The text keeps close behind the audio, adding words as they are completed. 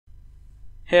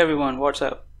Hey everyone, what's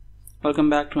up? Welcome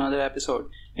back to another episode.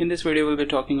 In this video we'll be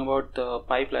talking about the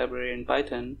pipe library in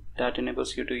Python that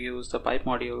enables you to use the pipe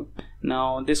module.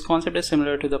 Now this concept is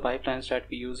similar to the pipelines that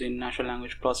we use in natural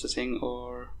language processing,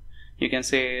 or you can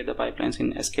say the pipelines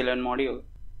in sklearn module.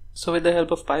 So with the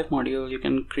help of pipe module you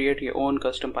can create your own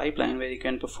custom pipeline where you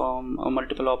can perform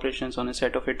multiple operations on a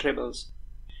set of iterables.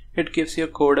 It gives your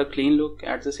code a clean look.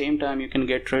 At the same time you can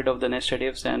get rid of the nested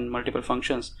ifs and multiple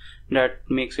functions that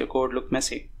makes your code look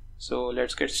messy. So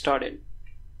let's get started.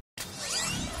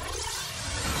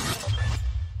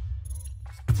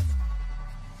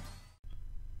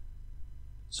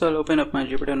 So I'll open up my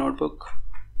Jupyter notebook.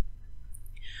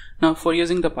 Now for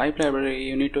using the pipe library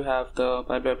you need to have the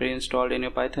pipe library installed in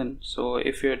your Python. So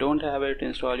if you don't have it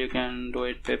installed you can do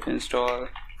it pip install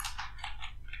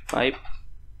pipe.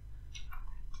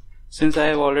 Since I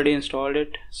have already installed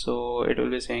it, so it will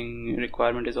be saying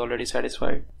requirement is already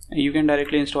satisfied. You can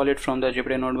directly install it from the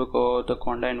Jupyter notebook or the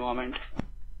Conda environment.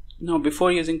 Now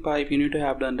before using pipe you need to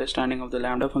have the understanding of the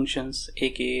Lambda functions,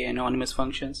 aka anonymous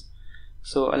functions.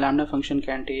 So a Lambda function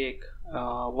can take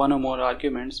one or more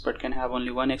arguments but can have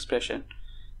only one expression.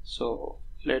 So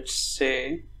let's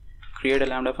say create a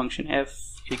Lambda function f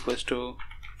equals to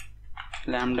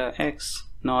lambda x.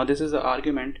 Now this is the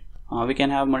argument. We can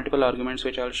have multiple arguments,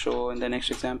 which I'll show in the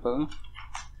next example.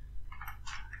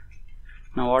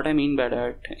 Now what I mean by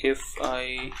that, if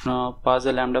I pass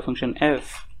the lambda function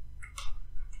f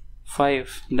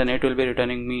 5, then it will be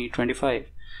returning me 25.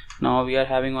 Now we are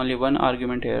having only one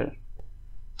argument here.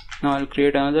 Now I'll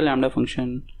create another lambda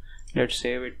function, let's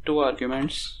say with two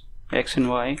arguments x and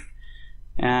y,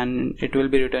 and it will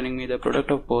be returning me the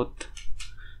product of both.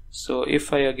 So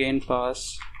if I again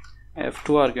pass f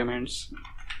 2 arguments,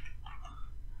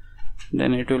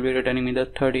 then it will be returning me the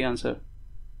 30 answer.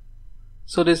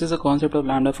 So this is the concept of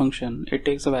lambda function. It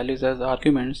takes the values as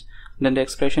arguments, then the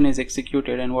expression is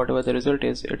executed, and whatever the result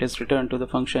is, it is returned to the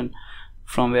function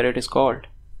from where it is called.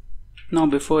 Now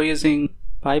before using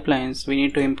pipelines we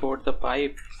need to import the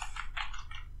pipe.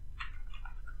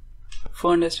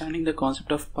 For understanding the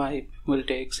concept of pipe we'll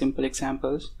take simple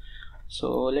examples.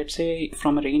 So let's say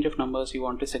from a range of numbers you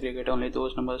want to segregate only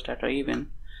those numbers that are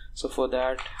even. So for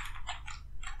that,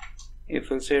 if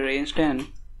we'll say range 10,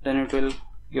 then it will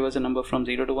give us a number from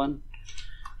 0 to 1.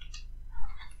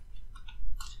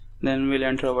 Then we'll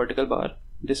enter a vertical bar.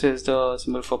 This is the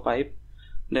symbol for pipe.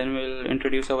 Then we'll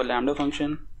introduce our lambda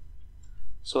function.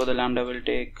 So the lambda will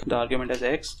take the argument as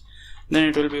x. Then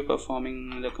it will be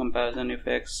performing the comparison if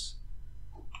x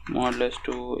modulus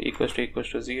 2 equals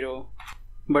to 0.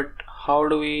 But how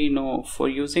do we know? For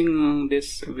using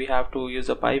this we have to use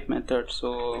a pipe method.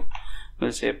 So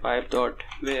we'll say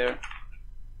pipe.where.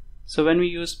 So when we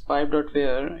use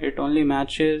pipe.where, it only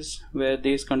matches where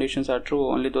these conditions are true,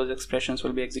 only those expressions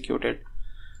will be executed.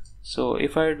 So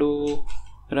if I do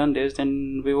run this,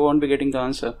 then we won't be getting the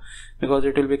answer because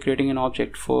it will be creating an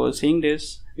object. For seeing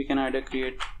this, we can either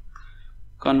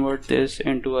convert this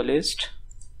into a list,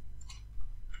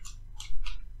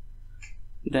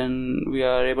 then we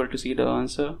are able to see the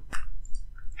answer.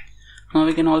 Now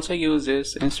we can also use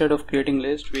this, instead of creating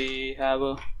list we have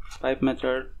a pipe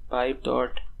method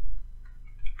pipe.asList,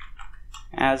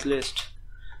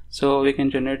 so we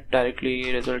can generate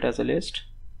directly result as a list.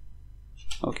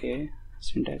 Okay,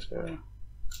 syntax error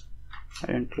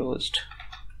and closed.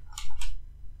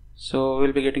 So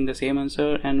we'll be getting the same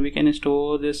answer, and we can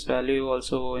store this value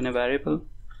also in a variable.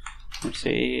 Let's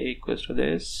say a equals to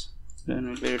this, then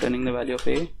we'll be returning the value of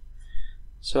a.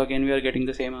 So again we are getting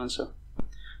the same answer.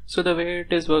 So the way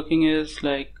it is working is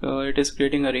like it is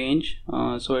creating a range.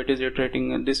 So it is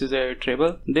iterating. This is a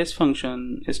iterable. This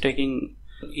function is taking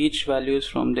each values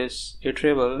from this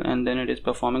iterable and then it is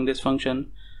performing this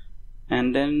function,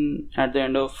 and then at the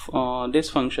end of this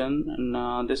function,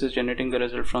 this is generating the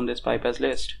result from this pipe as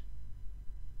list.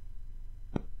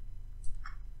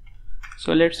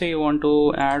 So let's say you want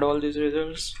to add all these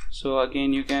results. So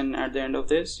again you can, at the end of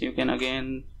this, you can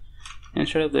again,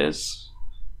 instead of this,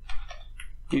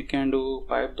 you can do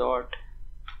pipe.add.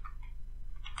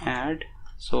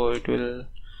 So it will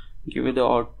give you the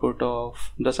output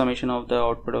of the summation of the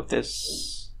output of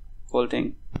this whole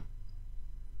thing.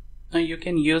 Now you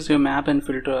can use your map and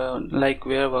filter, like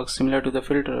where works similar to the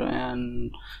filter,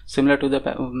 and similar to the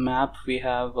map we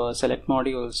have select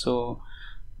module. So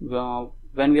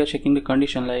when we are checking the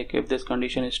condition, like if this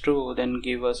condition is true, then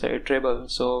give us a iterable.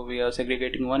 So we are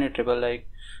segregating one iterable, like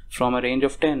from a range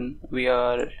of 10 we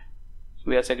are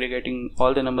segregating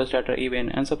all the numbers that are even.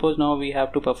 And suppose now we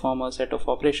have to perform a set of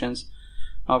operations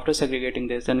after segregating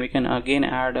this, then we can again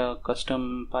add a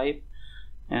custom pipe.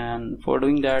 And for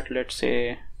doing that, let's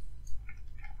say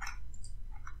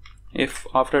if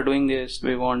after doing this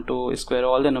we want to square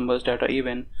all the numbers that are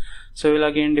even, so we'll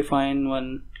again define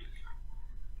one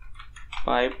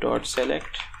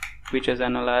pipe.select, which is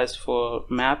analyzed for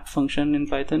map function in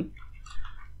Python.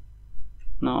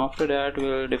 Now after that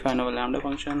we'll define our lambda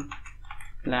function,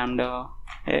 lambda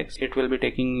x. It will be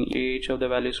taking each of the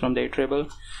values from the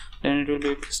iterable, then it will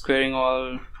be squaring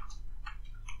all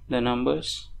the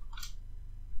numbers.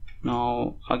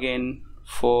 Now again,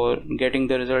 for getting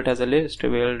the result as a list,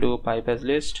 we'll do pipe as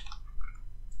list.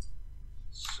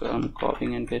 So I'm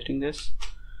copying and pasting this.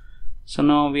 So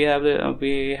now we have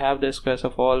the squares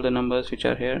of all the numbers which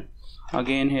are here.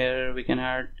 Again, here we can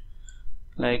add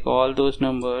like all those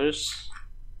numbers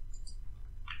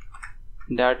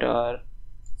that are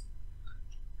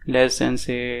less than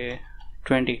say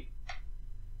 20.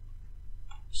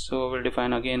 So we'll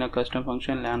define again a custom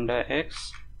function lambda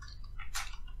x,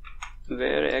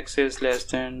 where x is less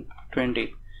than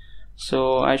 20.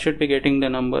 So I should be getting the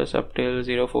numbers up till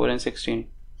 0, 4 and 16.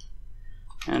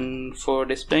 And for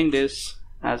displaying this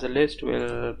as a list,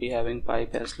 we'll be having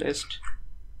pipe as list.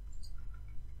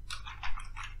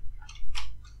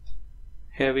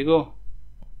 Here we go.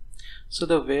 So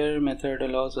the where method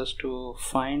allows us to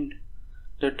find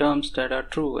the terms that are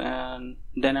true and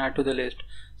then add to the list.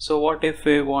 So what if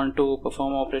we want to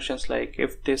perform operations like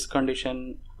if this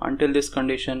condition, until this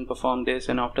condition, perform this,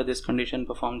 and after this condition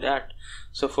perform that.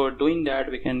 So for doing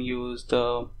that we can use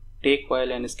the take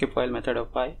while and skip while method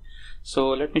of pipe. So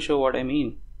let me show what I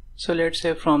mean. So let's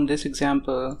say from this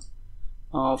example,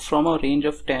 from a range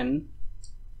of 10,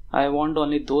 I want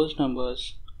only those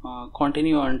numbers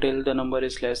continue until the number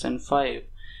is less than 5,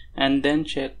 and then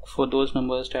check for those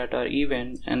numbers that are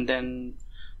even, and then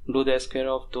do the square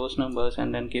of those numbers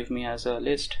and then give me as a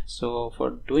list. So for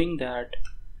doing that,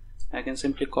 I can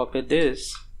simply copy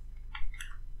this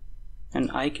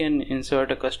and I can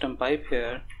insert a custom pipe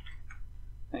here,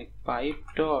 like pipe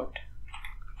dot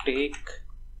take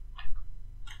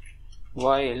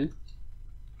while,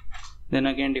 then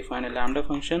again define a lambda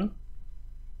function,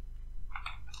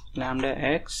 lambda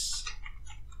x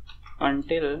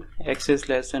until x is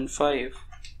less than 5,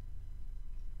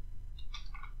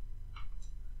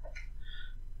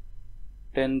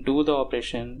 then do the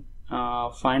operation,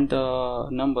 find the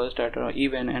numbers that are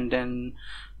even and then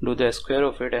do the square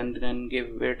of it and then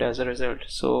give it as a result.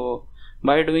 So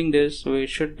by doing this we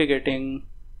should be getting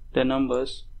the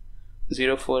numbers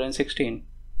 0, 4 and 16.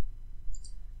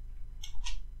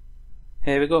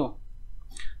 Here we go.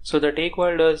 So the take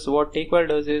while does, what take while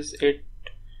does is it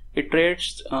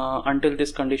iterates until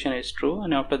this condition is true,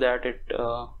 and after that it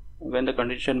when the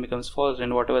condition becomes false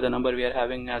and whatever the number we are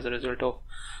having as a result of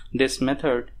this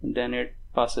method, then it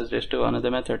passes this to another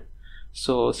method.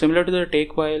 So similar to the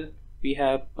take while, we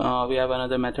have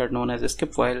another method known as a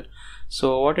skip while.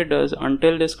 So what it does,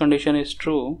 until this condition is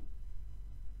true,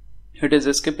 it is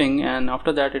skipping, and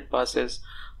after that it passes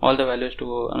all the values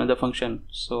to another function.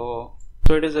 So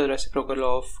it is a reciprocal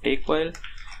of take while.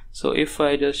 So if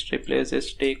I just replace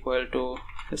this take while to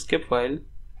skip while,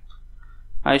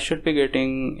 I should be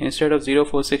getting, instead of 0,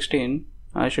 4, 16,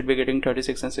 I should be getting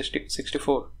 36 and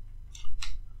 64.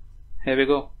 Here we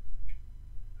go.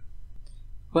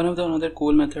 One of the another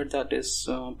cool method that this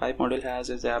pipe module has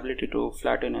is the ability to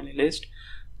flatten any list.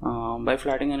 By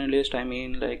flattening any list, I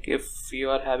mean like if you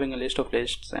are having a list of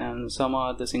lists and some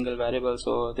are the single variables,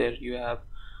 so there you have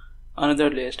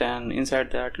another list, and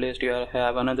inside that list you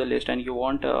have another list, and you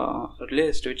want a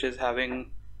list which is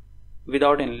having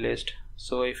without any list.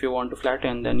 So if you want to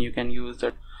flatten, then you can use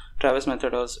the traverse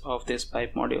method of this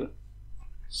pipe module.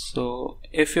 So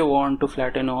if you want to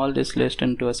flatten all this list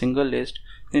into a single list,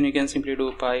 then you can simply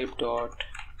do pipe dot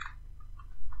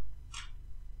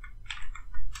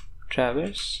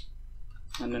traverse,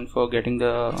 and then for getting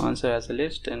the answer as a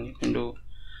list, then you can do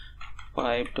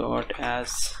pipe dot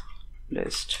as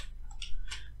list.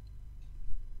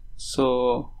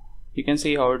 So you can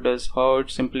see how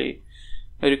it simply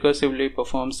recursively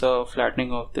performs the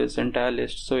flattening of this entire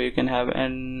list. So you can have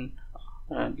an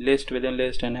list within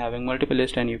list and having multiple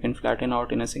lists, and you can flatten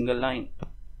out in a single line.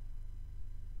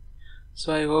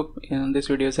 So I hope this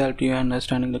video has helped you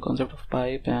understanding the concept of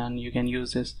pipe, and you can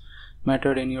use this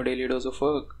method in your daily dose of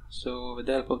work. So with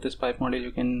the help of this pipe module,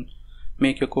 you can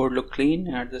make your code look clean.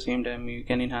 At the same time, you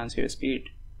can enhance your speed.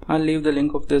 I'll leave the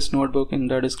link of this notebook in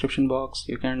the description box.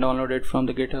 You can download it from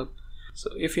the GitHub.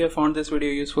 So if you have found this video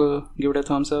useful, give it a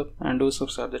thumbs up and do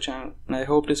subscribe the channel. And I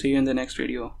hope to see you in the next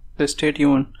video. So stay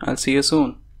tuned. I'll see you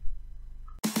soon.